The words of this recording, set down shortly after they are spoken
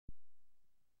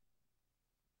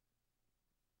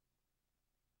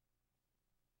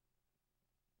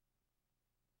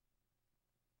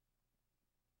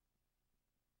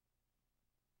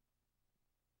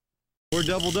We're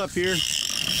doubled up here.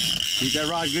 Keep that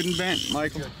rod good and bent,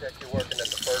 Michael. Check you're working at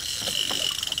the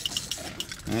first.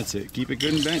 That's it. Keep it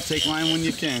good and bent. Take line when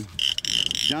you can.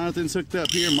 Jonathan's hooked up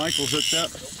here. Michael's hooked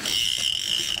up.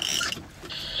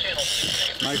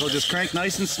 Michael, just crank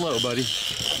nice and slow, buddy.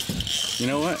 You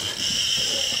know what?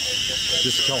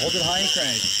 Just hold it high and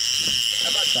crank.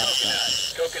 How about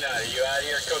coconut? Are you out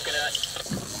here, coconut?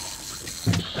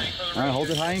 All right, hold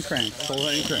it high and crank. Hold it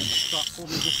high and crank. Stop for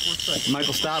me just for a second.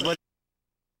 Michael, stop, buddy.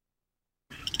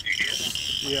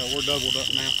 Yeah, we're doubled up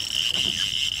now.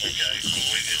 Okay, so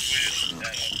we just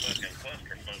had a fucking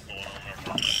cluster boat going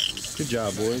on there. Good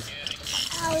job, boys.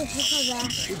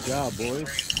 Good job, boys.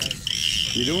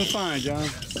 You're doing fine, John.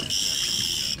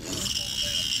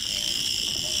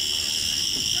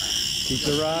 Keep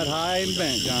the rod high and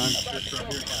bent, John.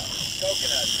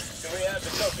 Coconut. Do we have the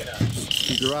coconut?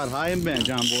 Keep the rod high and bent,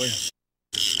 John boy.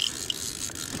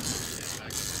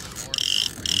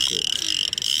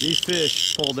 These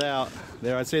fish pulled out.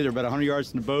 There, I'd say they're about 100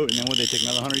 yards from the boat, and then would they take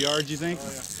another 100 yards, you think? Oh,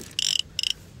 yeah.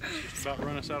 Just about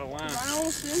run us out of line.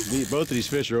 Both of these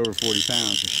fish are over 40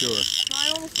 pounds for sure.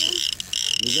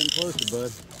 You're getting closer,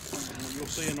 bud. You'll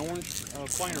see an orange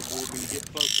planer board when you get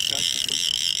close, okay?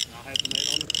 And I'll have the net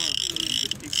on the front. So you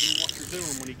just keep doing what you're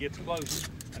doing when he gets close,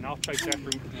 and I'll chase after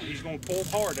him. Now, he's going to pull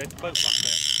hard at the boat like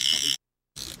that.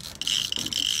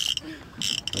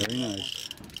 Very nice.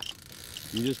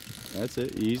 You just, that's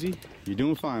it, easy. You're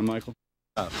doing fine, Michael.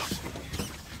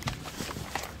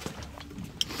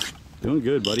 Doing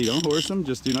good, buddy. Don't horse him.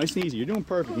 Just do nice and easy. You're doing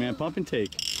perfect, man. Pump and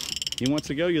take. He wants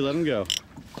to go, you let him go.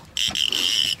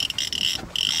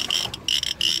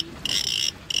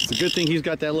 It's a good thing he's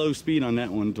got that low speed on that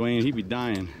one, Dwayne. He'd be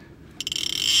dying.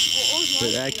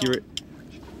 That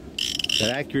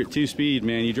accurate 2-speed,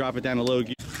 man. You drop it down to low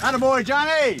gear. Attaboy,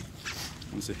 Johnny!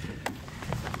 Let's see.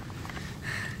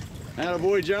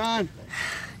 Attaboy, John.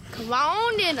 Come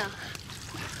on, dinner.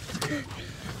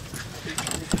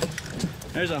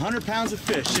 There's 100 pounds of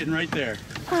fish sitting right there.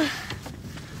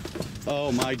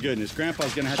 Oh my goodness.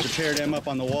 Grandpa's gonna have to tear them up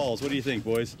on the walls. What do you think,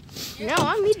 boys? No,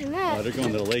 I'm eating that. Oh, they're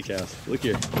going to the lake house. Look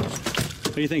here.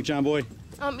 What do you think, John boy?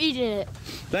 I'm eating it.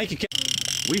 Thank you, Ken.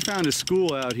 We found a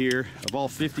school out here of all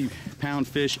 50-pound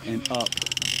fish and up.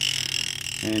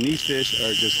 And these fish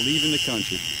are just leaving the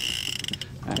country.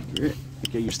 Accurate.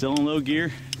 Okay, you're still in low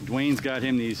gear. Dwayne's got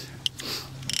him these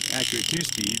accurate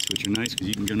 2-speeds, which are nice because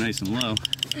you can go nice and low.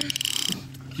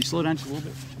 Can you slow down just a little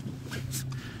bit?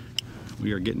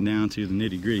 We are getting down to the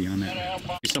nitty-gritty on that.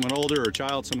 Someone older or a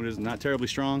child, someone who's not terribly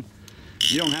strong,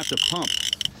 you don't have to pump.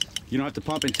 You don't have to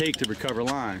pump and take to recover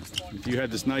line. If you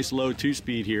have this nice low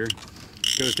 2-speed here,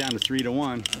 it goes down to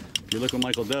 3-to-1. If you look what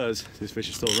Michael does, this fish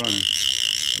is still running.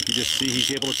 You can just see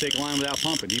he's able to take line without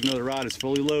pumping. Even though the rod is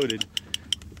fully loaded,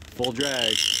 full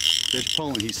drag, fish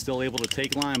pulling, he's still able to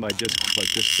take line by just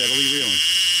steadily reeling.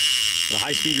 At a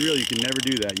high-speed reel, you can never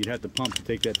do that. You'd have to pump to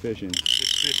take that fish in.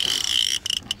 This fish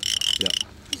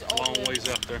is a long ways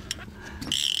out there.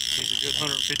 He's a good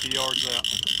 150 yards out.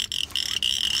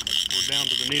 We're down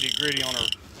to the nitty-gritty on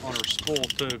our spool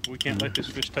too. We can't let this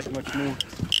fish take much more.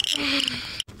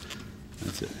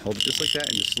 That's it. Hold it just like that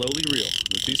and just slowly reel.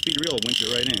 The 2-speed reel will winch it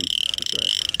right in. That's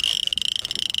right.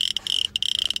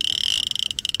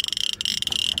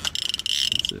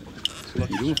 That's it.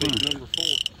 Lucky You're doing fine. number 4.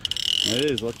 That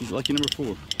is lucky number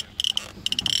 4.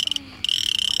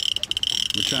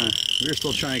 We're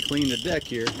still trying to clean the deck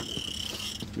here.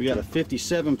 We got a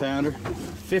 57-pounder,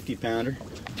 50-pounder.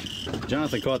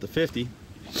 Jonathan caught the 50.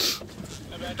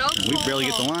 We barely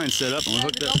get the line set up and we're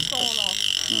hooked up.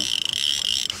 Oh.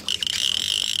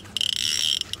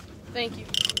 Thank you.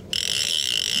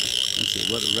 That's it.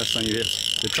 Let it rest on your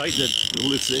hips.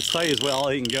 It's tight as well. All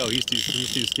he can go. He's too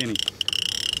skinny.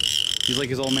 He's like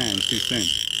his old man. He's too thin.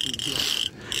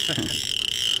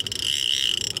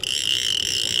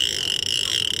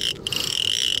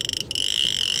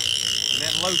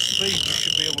 At low speed, you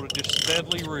should be able to just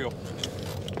steadily reel.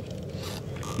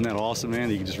 Isn't that awesome, man?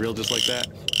 You can just reel just like that.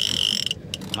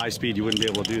 High speed, you wouldn't be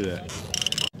able to do that.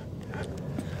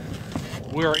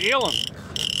 We're Elan,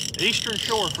 Eastern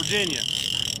Shore, Virginia.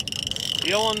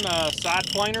 Elan side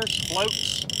planers,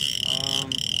 floats,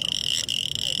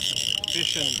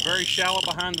 fishing very shallow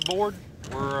behind the board.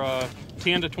 We're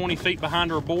 10 to 20 feet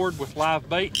behind our board with live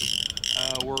bait.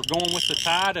 We're going with the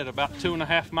tide at about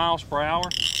 2.5 miles per hour.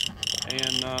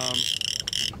 And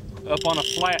up on a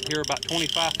flat here, about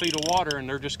 25 feet of water, and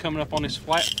they're just coming up on this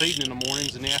flat feeding in the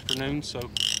mornings and the afternoons. So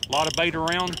a lot of bait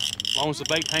around. As long as the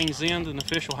bait hangs in, then the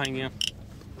fish will hang in.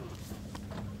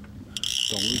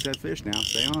 Don't lose that fish now.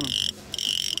 Stay on them.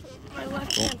 My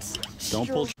left hand's Don't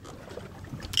pull.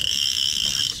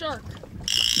 shark.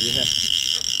 Yeah.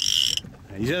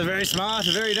 He's just very smart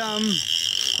and very dumb.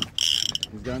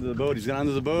 He's gone to the boat. He's gone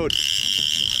to the boat.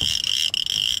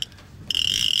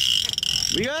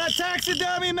 We got a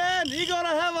taxidermy man. He's gonna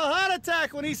have a heart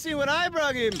attack when he see what I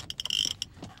brought him.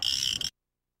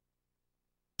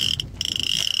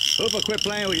 Hoopa, quit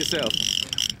playing with yourself.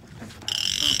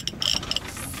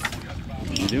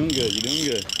 You're doing good. You're doing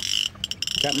good.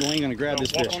 Captain Dewayne gonna grab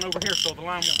this fish. Walk on over here so the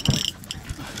line won't run.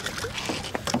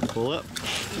 Pull up.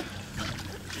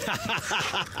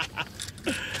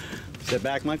 Step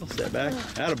back, Michael. Step back.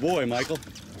 Atta boy, Michael.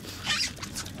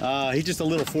 He's just a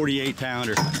little 48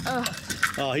 pounder.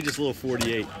 Oh, he's just a little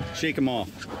 48. Shake him off.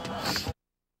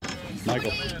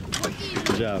 Michael.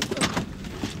 Good job.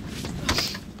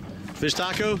 Fish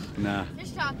taco? Nah.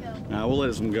 Fish taco. Nah, we'll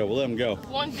let him go. We'll let him go.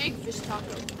 One big fish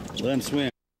taco. Let him swim.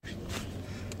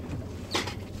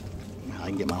 I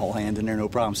can get my whole hand in there, no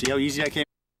problem. See how easy I came?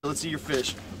 Let's see your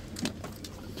fish.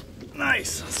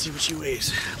 Nice. Let's see what she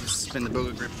weighs. Let's spin the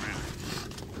boga grip around.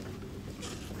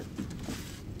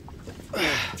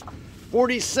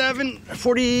 47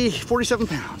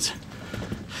 pounds.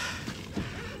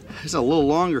 It's a little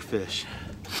longer fish.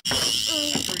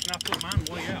 I put mine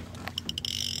way out.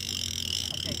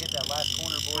 I can't get that last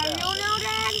corner board Are you now,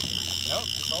 Dad? Nope,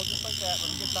 just hold just like that. Let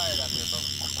me get tired out there, Bubba.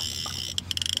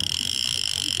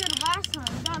 You said last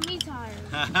time. You got me tired.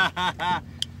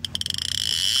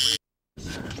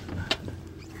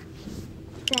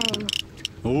 Dang.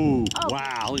 Ooh, Oh.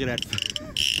 wow, look at that.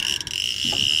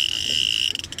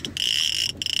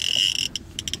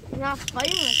 You're not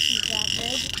fighting with she's that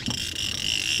big.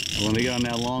 When they get on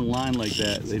that long line like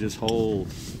that, they just hold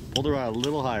the rod a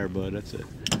little higher, bud. That's it.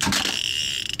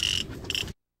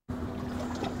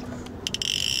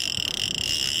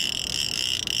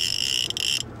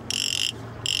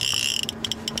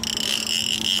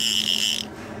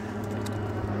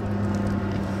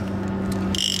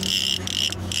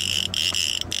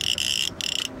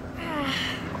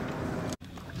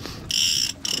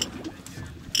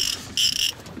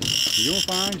 You're doing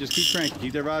fine. Just keep cranking.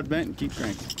 Keep that rod bent and keep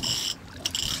cranking.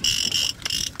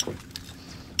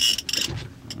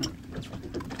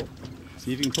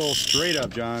 See if you can pull straight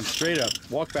up, John. Straight up.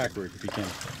 Walk backward if you can.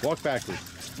 Walk backward.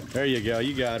 There you go.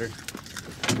 You got her.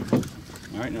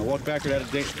 All right, now walk backward out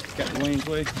of Captain Dewayne's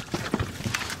way.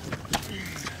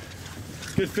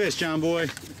 Good fish, John boy.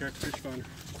 Okay, fish finder.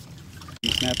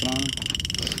 You snapping on him?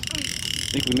 I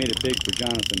think we made it big for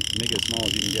Jonathan. Make it as small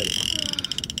as you can get it.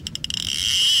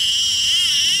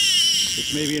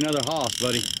 It's maybe another hoss,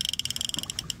 buddy.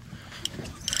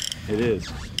 It is.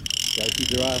 Gotta keep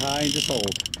the rod high and just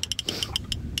hold.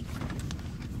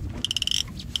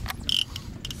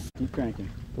 Keep cranking.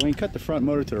 Dewayne, cut the front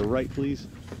motor to the right, please.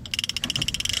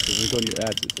 So we're going to your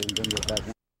axis. So we're going to go back.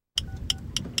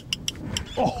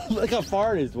 Oh, look how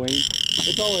far it is, Dewayne.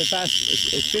 It's all the way past.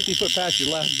 It's 50 foot past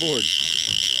your last board.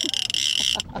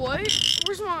 What?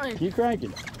 Where's mine? Keep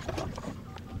cranking.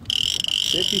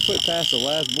 50 foot past the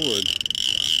last board.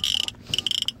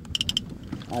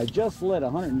 I just let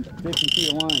 150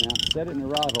 feet of line out, set it in the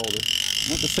rod holder.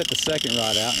 Went to set the second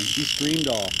rod out, and she screamed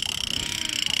off.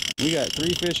 We got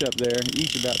 3 fish up there,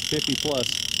 each about 50 plus.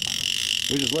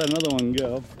 We just let another one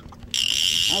go.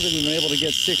 I don't think we've been able to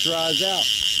get 6 rods out.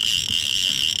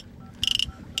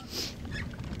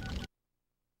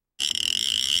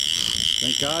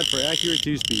 Thank God for accurate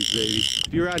 2-speeds, baby.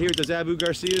 If you were out here with those Abu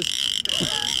Garcias,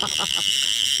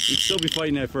 we'd still be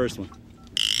fighting that first one.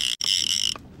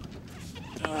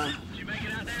 Did you make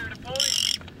it out there at a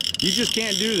point? You just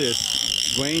can't do this,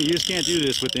 Dewayne. You just can't do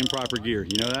this with improper gear.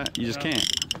 You know that? You just can't.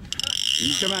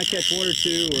 You can come out and catch 1 or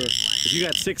 2, or if you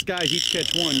got 6 guys each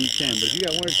catch 1, you can. But if you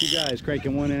got 1 or 2 guys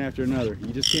cranking one in after another,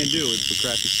 you just can't do it for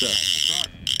crappy stuff.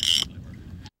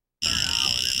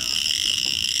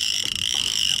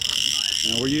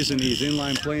 Now we're using these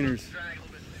inline planers.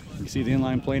 You can see the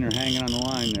inline planer hanging on the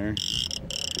line there.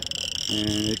 And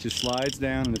it just slides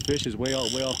down, and the fish is way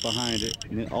off behind it.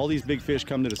 And then all these big fish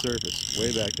come to the surface,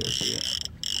 way back there. See it?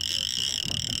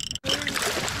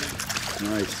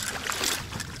 Nice.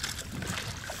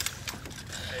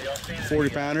 40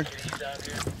 pounder.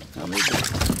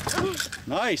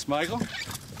 Nice, Michael.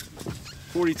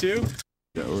 42.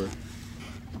 Yeah, we're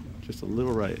just a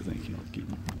little right, I think. Keep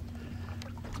them.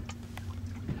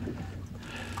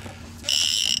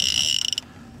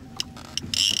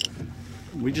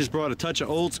 We just brought a touch of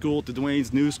old school to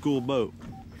Dewayne's new school boat.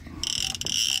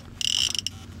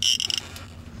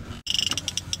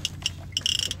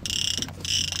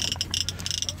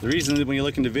 The reason that when you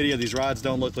look in the video, these rods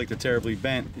don't look like they're terribly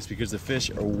bent is because the fish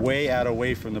are way out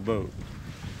away from the boat.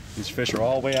 These fish are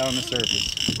all way out on the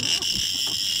surface.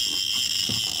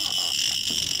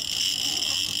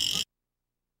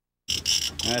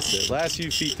 That's it. Last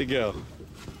few feet to go.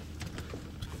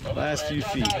 Last few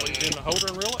feet. Put it in the holder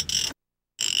and reel it.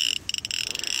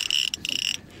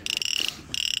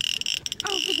 I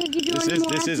don't think I can do any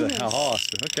more This is a after this. hoss.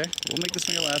 Okay, we'll make this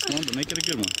thing a last one, but make it a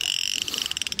good one.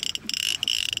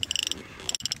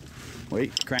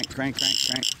 Wait, crank, crank, crank,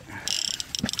 crank.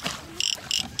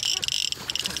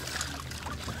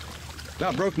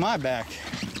 That broke my back.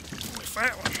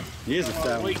 Fat one. He is a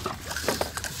fat one.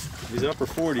 He's upper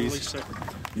 40s,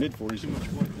 mid 40s.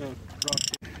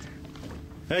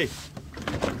 Hey,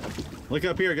 look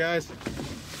up here, guys.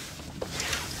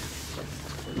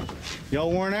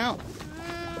 Y'all worn out?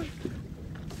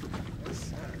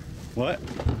 What?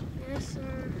 Yes,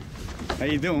 sir. How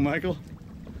you doing, Michael?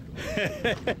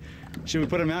 Should we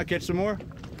put them out, catch some more?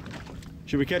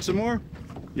 Should we catch some more?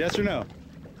 Yes or no?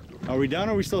 Are we done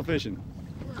or are we still fishing?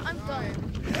 I'm done.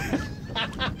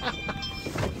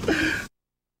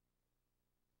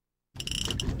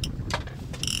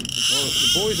 Well,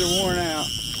 the boys are worn out.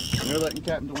 They're letting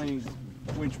Captain Dewayne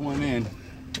winch one in.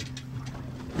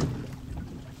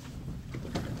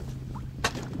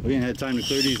 We ain't had time to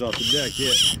clear these off the deck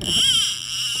yet.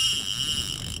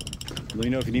 Let me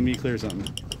know if you need me to clear something.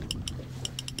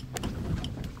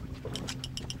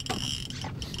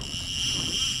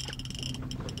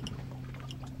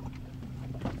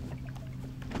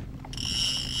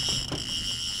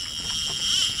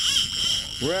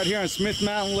 We're out here on Smith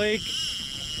Mountain Lake.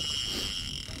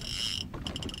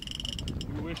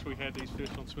 We wish we had these fish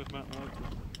on Smith Mountain Lake.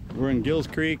 We're in Gills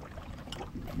Creek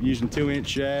using 2-inch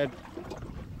shad.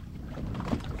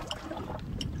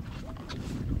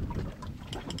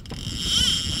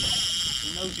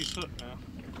 He knows he's hooked now.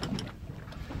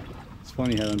 It's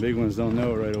funny how the big ones don't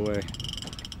know it right away.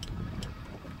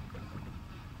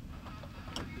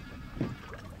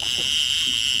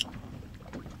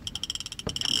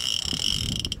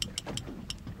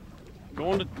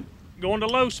 Going to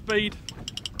low speed.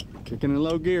 Kicking in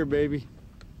low gear, baby.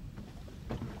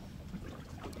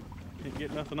 Can't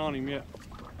get nothing on him yet.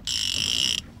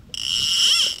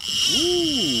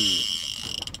 Ooh.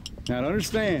 Now to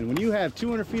understand, when you have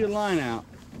 200 feet of line out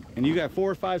and you got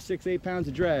 4, 5, 6, 8 pounds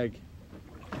of drag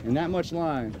and that much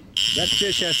line, that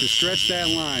fish has to stretch that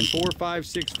line 4, 5,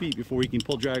 6 feet before he can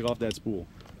pull drag off that spool.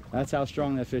 That's how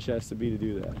strong that fish has to be to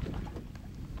do that.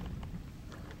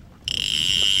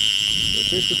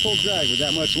 The fish to pull drag with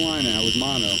that much line out with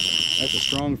mono, that's a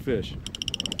strong fish.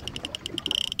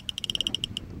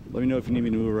 Let me know if you need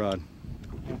me to move a rod.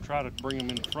 I'll try to bring him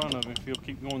in front of him. If he'll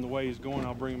keep going the way he's going,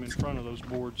 I'll bring him in front of those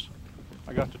boards.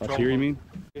 I got the Up troll. here, you mean?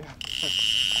 Yeah.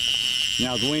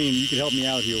 Now, Dwayne, you can help me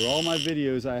out here. With all my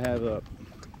videos I have up,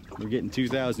 we're getting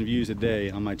 2,000 views a day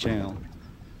on my channel.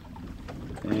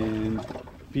 And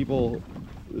people,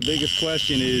 the biggest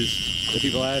question is, that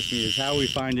people ask me is, how are we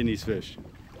finding these fish?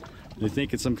 They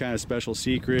think it's some kind of special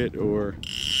secret, and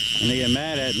they get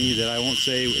mad at me that I won't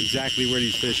say exactly where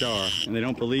these fish are. And they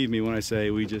don't believe me when I say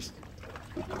we just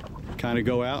kind of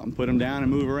go out and put them down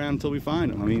and move around until we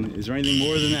find them. I mean, is there anything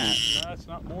more than that? No, it's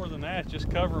not more than that.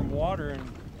 Just cover them water,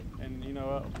 and you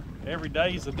know, every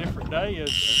day is a different day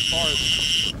as far as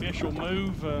fish will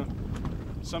move.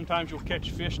 Sometimes you'll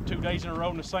catch fish 2 days in a row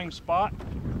in the same spot.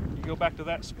 You go back to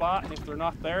that spot, and if they're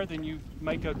not there, then you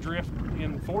make a drift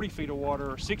in 40 feet of water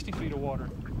or 60 feet of water.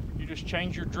 You just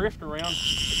change your drift around.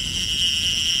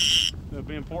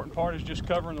 The important part is just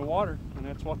covering the water, and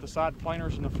that's what the side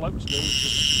planers and the floats do.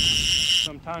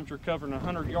 Sometimes you're covering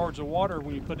 100 yards of water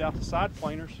when you put out the side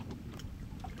planers,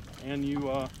 and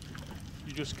you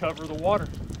just cover the water.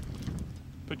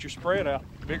 Put your spread out.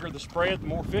 The bigger the spread, the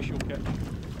more fish you'll catch.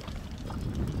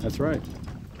 That's right.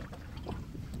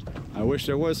 I wish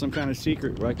there was some kind of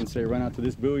secret where I can say run out to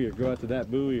this buoy or go out to that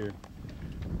buoy, or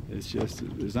it's just,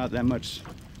 there's not that much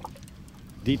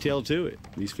detail to it.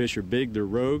 These fish are big, they're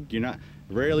rogue.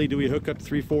 Rarely do we hook up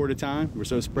 3, 4 at a time. We're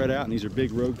so spread out, and these are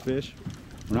big rogue fish.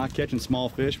 We're not catching small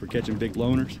fish, we're catching big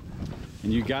loners.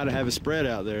 And you gotta have a spread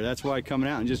out there. That's why coming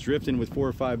out and just drifting with 4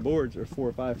 or 5 boards or 4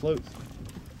 or 5 floats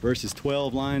versus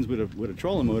 12 lines with a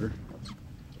trolling motor.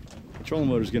 The trolling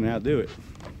motor's gonna outdo it.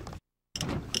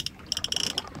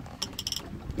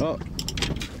 Oh,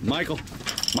 Michael.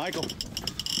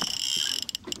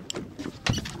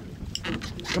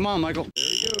 Come on, Michael. There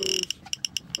he goes.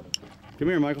 Come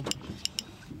here, Michael.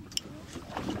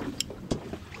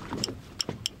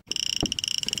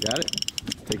 Got it?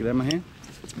 Take it out of my hand.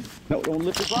 No, don't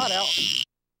lift the rod out.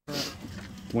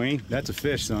 Dwayne, that's a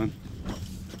fish, son.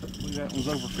 Look, that one's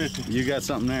over 50. You got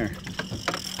something there.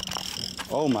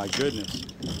 Oh my goodness.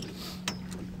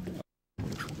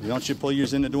 Why don't you pull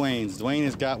yours into Dwayne's? Dwayne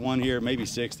has got one here, maybe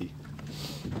 60.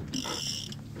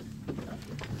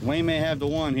 Dewayne may have the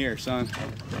one here, son.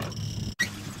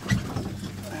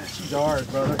 She's ours,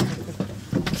 brother.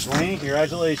 Dewayne,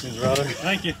 congratulations, brother.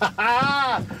 Thank you.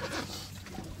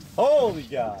 Holy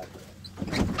God.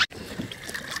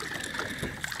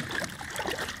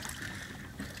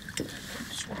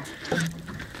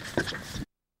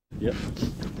 Yep.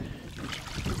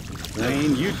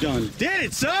 Dewayne, you done did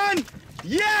it, son!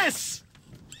 Yes!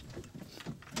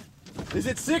 Is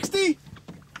it 60?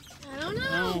 I don't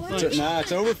know. Nah,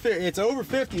 it's over 50. It's over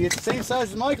 50. It's the same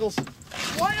size as Michael's.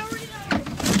 Why already know?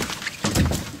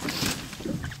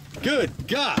 Good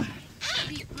God.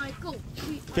 Beat Michael.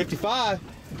 55.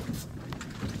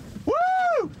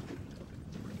 Woo!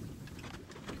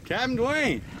 Captain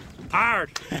Dewayne.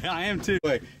 Tired. I am too.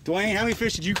 Wait, Dewayne, how many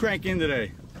fish did you crank in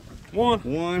today? One.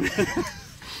 One.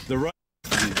 The right.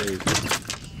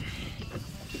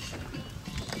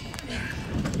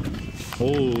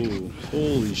 Oh,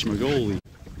 holy schmagoli.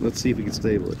 Let's see if we can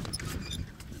stable it.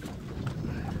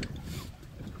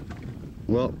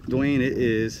 Well, Dewayne, it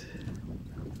is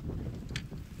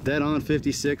dead on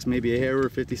 56, maybe a hair over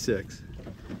 56.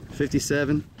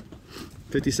 57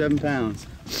 pounds.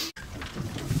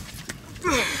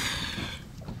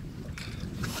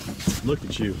 Look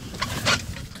at you.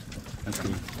 That's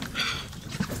good.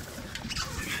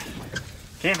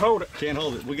 Can't hold it. Can't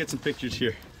hold it. We'll get some pictures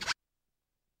here.